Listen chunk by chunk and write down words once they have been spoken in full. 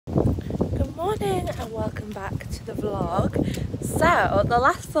Good morning and welcome back to the vlog. So the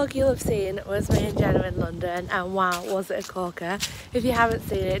last vlog you'll have seen was me and Jenna in London, and wow, was it a corker. If you haven't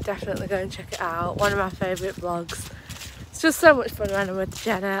seen it, definitely go and check it out. One of my favourite vlogs. It's just so much fun when I'm with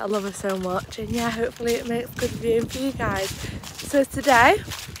Jenna. I love her so much, and yeah, hopefully it makes good viewing for you guys. So today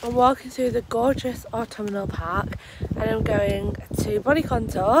I'm walking through the gorgeous autumnal park and I'm going to body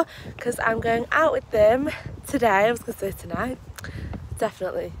contour because I'm going out with them today. I was going to say tonight.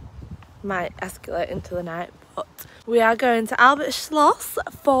 Definitely might escalate into the night, but we are going to Albert Schloss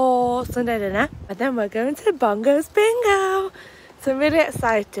for Sunday dinner and then we're going to Bongos Bingo. So I'm really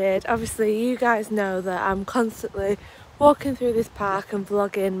excited. Obviously you guys know that I'm constantly walking through this park and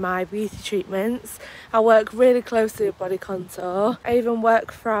vlogging my beauty treatments. I work really closely with body contour. I even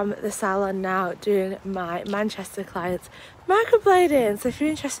work from the salon now doing my Manchester clients microblading, so if you're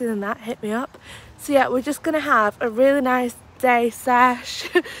interested in that, hit me up. So yeah, we're just gonna have a really nice day sesh,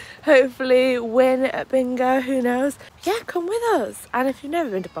 hopefully win at bingo, who knows. Yeah, come with us, and if you've never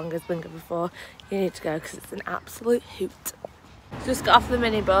been to Bongos Bingo before, you need to go because it's an absolute hoot. Just got off the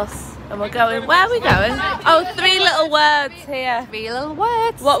minibus and we're going, where are we going? Oh, 3 little words here. 3 little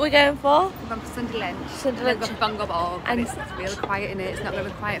words. What are we going for? We're going for Sunday lunch. Sunday lunch. We've got Bongo Ball, and it's really quiet in it. It's not going to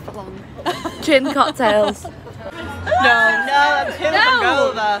be quiet for long. Gin cocktails. No, I'm too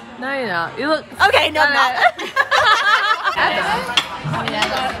hungover. No, you're not. You look... Okay, no, I'm not.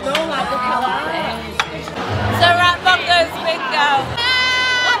 So we're at Bongos Bingo.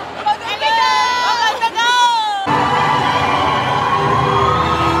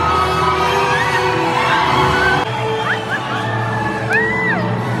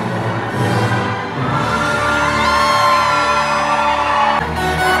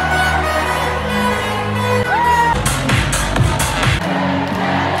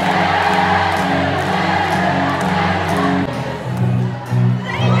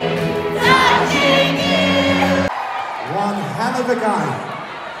 Of a guy.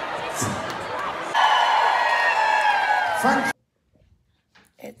 Frank.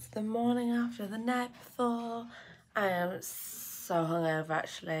 It's the morning after the night before. I am so hungover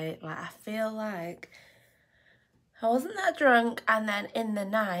actually. Like I feel like I wasn't that drunk, and then in the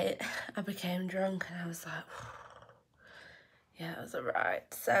night I became drunk and I was like, yeah, it was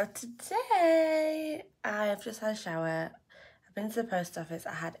alright. So today I have just had a shower. I've been to the post office.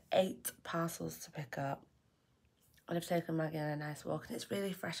 I had 8 parcels to pick up. And I've taken Maggie on a nice walk and it's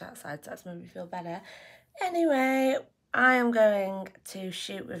really fresh outside, so that's made me feel better. Anyway, I am going to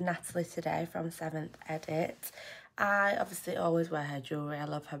shoot with Natalie today from 7th Edit. I obviously always wear her jewellery. I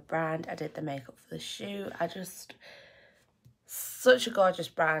love her brand. I did the makeup for the shoot. Such a gorgeous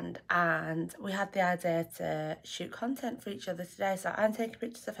brand, and we had the idea to shoot content for each other today, so I'm taking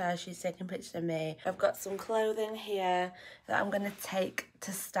pictures of her, she's taking pictures of me. I've got some clothing here that I'm going to take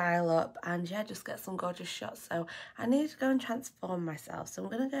to style up and yeah, just get some gorgeous shots. So I need to go and transform myself, so I'm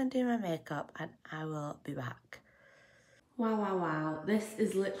going to go and do my makeup and I will be back. Wow, this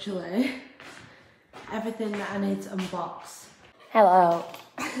is literally everything that I need to unbox. Hello.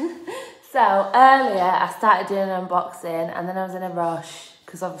 So earlier I started doing an unboxing and then I was in a rush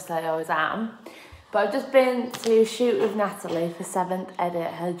because obviously I always am. But I've just been to shoot with Natalie for 7th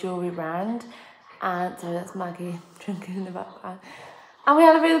Edit, her jewellery brand. And so that's Maggie drinking in the background. And we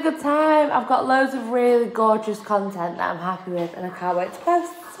had a really good time. I've got loads of really gorgeous content that I'm happy with and I can't wait to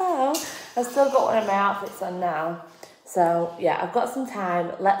post. So I've still got one of my outfits on now. So yeah, I've got some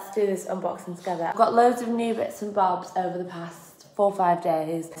time. Let's do this unboxing together. I've got loads of new bits and bobs over the past 4 or 5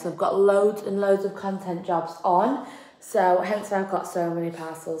 days. So I've got loads and loads of content jobs on. So hence why I've got so many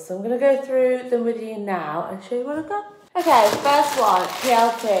parcels. So I'm going to go through them with you now and show you what I've got. Okay, first one,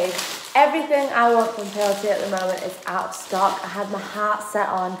 PLT. Everything I want from PLT at the moment is out of stock. I had my heart set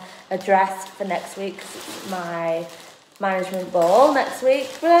on a dress for next week because it's my management ball next week,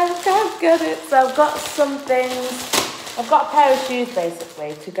 but I can't get it. So I've got some things. I've got a pair of shoes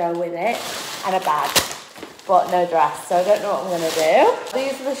basically to go with it and a bag, but no dress, so I don't know what I'm going to do.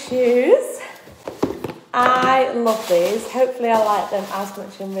 These are the shoes. I love these. Hopefully I like them as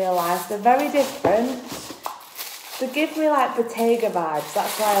much in real life. They're very different. They give me like Bottega vibes,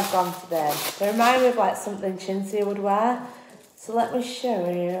 that's why I've gone for them. They remind me of like something Chintzia would wear. So let me show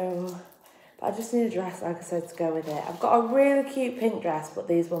you. But I just need a dress, like I said, to go with it. I've got a really cute pink dress, but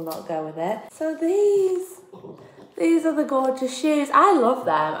these will not go with it. So these are the gorgeous shoes. I love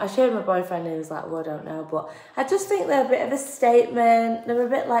them. I showed my boyfriend and he was like, well, I don't know. But I just think they're a bit of a statement. They're a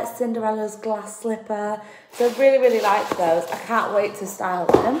bit like Cinderella's glass slipper. So I really, really like those. I can't wait to style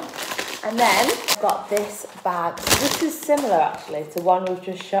them. And then I've got this bag. So this is similar actually to one we've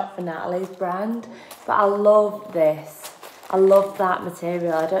just shot for Natalie's brand. But I love this. I love that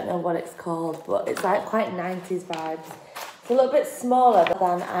material. I don't know what it's called, but it's like quite 90s vibes. It's a little bit smaller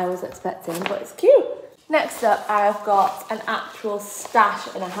than I was expecting, but it's cute. Next up, I've got an actual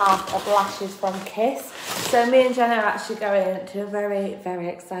stash and a half of lashes from Kiss. So me and Jenna are actually going to a very, very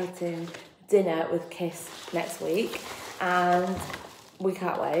exciting dinner with Kiss next week, and we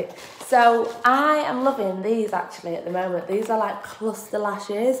can't wait. So I am loving these actually at the moment. These are like cluster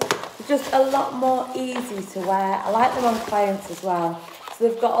lashes. They're just a lot more easy to wear. I like them on clients as well. So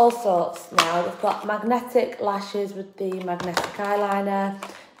they've got all sorts now. They've got magnetic lashes with the magnetic eyeliner.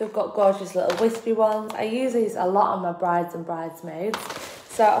 They've got gorgeous little wispy ones. I use these a lot on my brides and bridesmaids.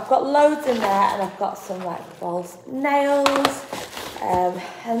 So I've got loads in there, and I've got some like false nails.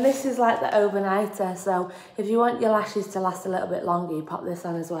 And this is like the overnighter, so if you want your lashes to last a little bit longer, you pop this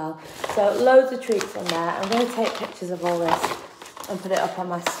on as well. So loads of treats on there. I'm going to take pictures of all this and put it up on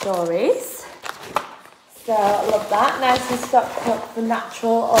my stories. So I love that. Nice and stocked up for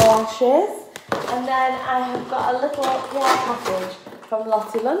natural lashes. And then I have got a little PR package from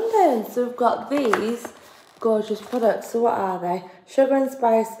Lottie London. So we've got these gorgeous products. So what are they? Sugar and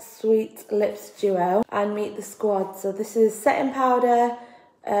Spice Sweet Lips Duo and Meet the Squad. So this is setting powder,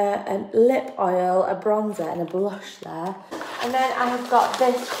 a lip oil, a bronzer and a blush there. And then I have got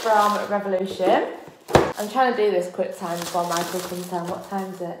this from Revolution. I'm trying to do this quick time before Michael comes home. What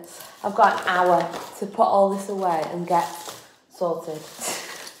time is it? I've got an hour to put all this away and get sorted.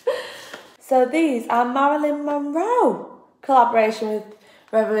 So these are Marilyn Monroe collaboration with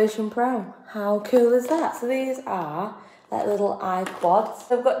Revolution Pro. How cool is that? So these are like little eye quads.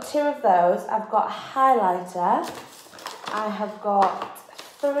 So I've got 2 of those. I've got a highlighter. I have got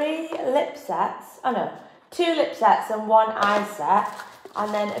 3 lip sets. Oh no, 2 lip sets and 1 eye set.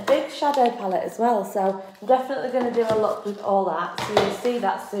 And then a big shadow palette as well. So I'm definitely going to do a look with all that. So you'll see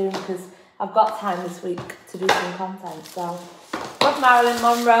that soon because I've got time this week to do some content. So love Marilyn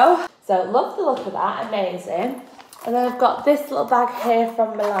Monroe. So love the look of that, amazing. And then I've got this little bag here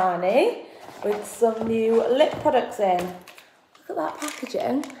from Milani with some new lip products in. Look at that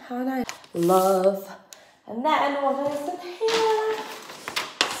packaging, how nice. Love. And then what is in here?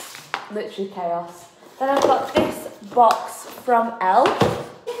 Literally chaos. Then I've got this box from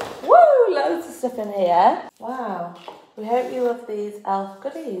e.l.f. Woo, loads of stuff in here. Wow, we hope you love these e.l.f.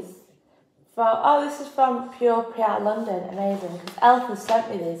 goodies. Oh, this is from Pure PR London, amazing, because e.l.f. has sent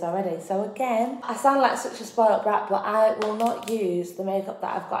me these already. So again, I sound like such a spoiled brat, but I will not use the makeup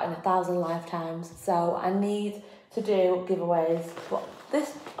that I've got in 1,000 lifetimes. So I need to do giveaways. But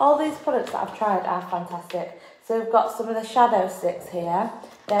all these products that I've tried are fantastic. So we've got some of the shadow sticks here.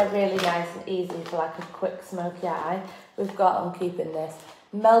 They're really nice and easy for like a quick smoky eye. We've got, I'm keeping this,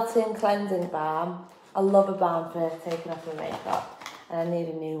 melting cleansing balm. I love a balm for taking off my makeup, and I need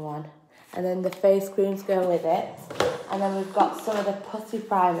a new one. And then the face creams go with it. And then we've got some of the putty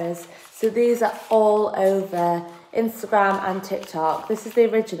primers. So these are all over Instagram and TikTok. This is the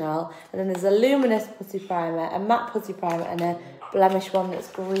original. And then there's a luminous putty primer, a matte putty primer, and a blemish one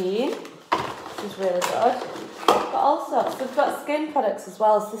that's green, which is really good. But also, so we've got skin products as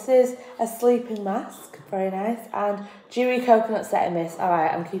well. So this is a sleeping mask, very nice, and dewy coconut setting mist. All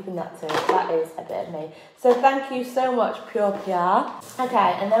right, I'm keeping that too. That is a bit of me. So thank you so much, Pure PR.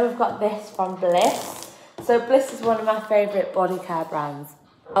 Okay, and then we've got this from Bliss. So Bliss is one of my favourite body care brands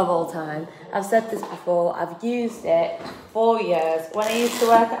of all time. I've said this before, I've used it for years. When I used to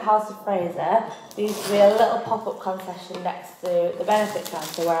work at House of Fraser, there used to be a little pop-up concession next to the benefit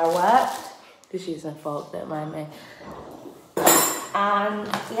counter where I worked. Just use my fork, don't mind me. And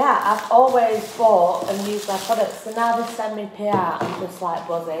yeah, I've always bought and used their products. So now they send me PR, I'm just like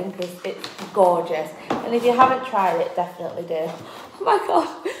buzzing because it's gorgeous. And if you haven't tried it, definitely do. Oh my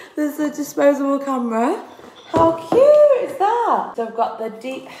god, there's a disposable camera. How cute is that? So I've got the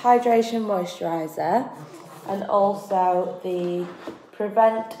Deep Hydration Moisturiser and also the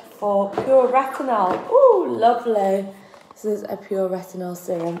Prevent for Pure Retinol. Ooh, lovely. So there's a Pure Retinol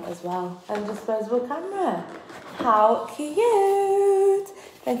serum as well. And disposable camera. How cute.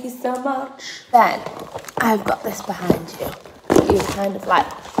 Thank you so much. Then I've got this behind you. You're kind of like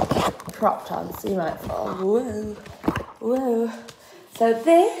propped on, so you might fall. Whoa, whoa. So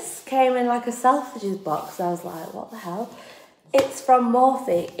this came in like a Selfridges box. I was like, what the hell? It's from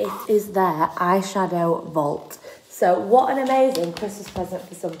Morphe. It is their eyeshadow vault. So what an amazing Christmas present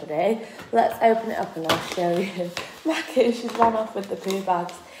for somebody. Let's open it up and I'll show you. Mackie, she's run off with the poo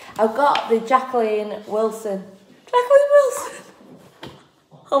bags. I've got the Jacqueline Wilson.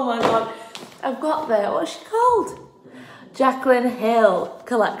 Oh my god. I've got the, what's she called? Jacqueline Hill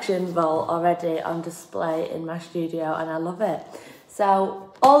collection vault already on display in my studio, and I love it.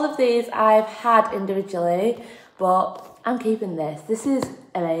 So all of these I've had individually, but I'm keeping this. This is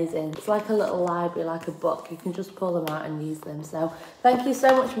amazing. It's like a little library, like a book. You can just pull them out and use them. So thank you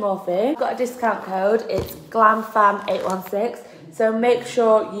so much, Morphe. I've got a discount code. It's GlamFam816. So make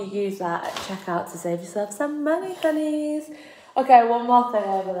sure you use that at checkout to save yourself some money, honeys. Okay, one more thing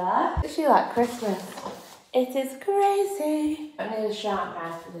over there. It's actually like Christmas. It is crazy. I need a sharp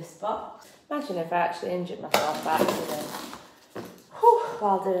knife for this box. Imagine if I actually injured myself by accident.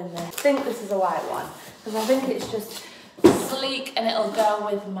 While doing this. I think this is a white one because I think it's just sleek and it'll go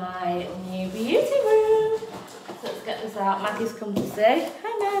with my new beauty room. So let's get this out. Maggie's come to say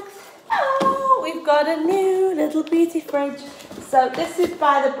hi, Max. Oh, we've got a new little beauty fridge. So this is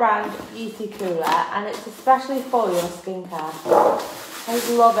by the brand Beauty Cooler and it's especially for your skincare. I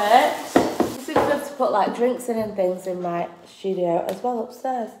love it. This is good to put like drinks in and things in my studio as well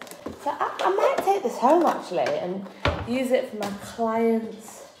upstairs. So I might take this home actually and use it for my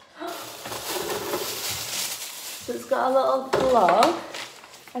clients. So it's got a little plug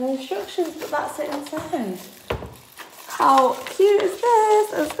and instructions, but that's it inside. How cute is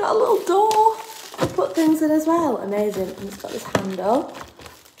this? And it's got a little door to put things in as well. Amazing. And it's got this handle.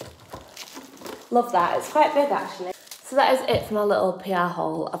 Love that. It's quite big actually. So that is it for my little PR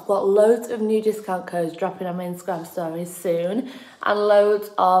haul. I've got loads of new discount codes dropping on my Instagram stories soon and loads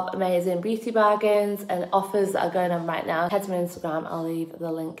of amazing beauty bargains and offers that are going on right now. Head to my Instagram, I'll leave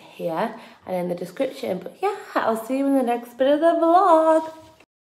the link here and in the description. But yeah, I'll see you in the next bit of the vlog.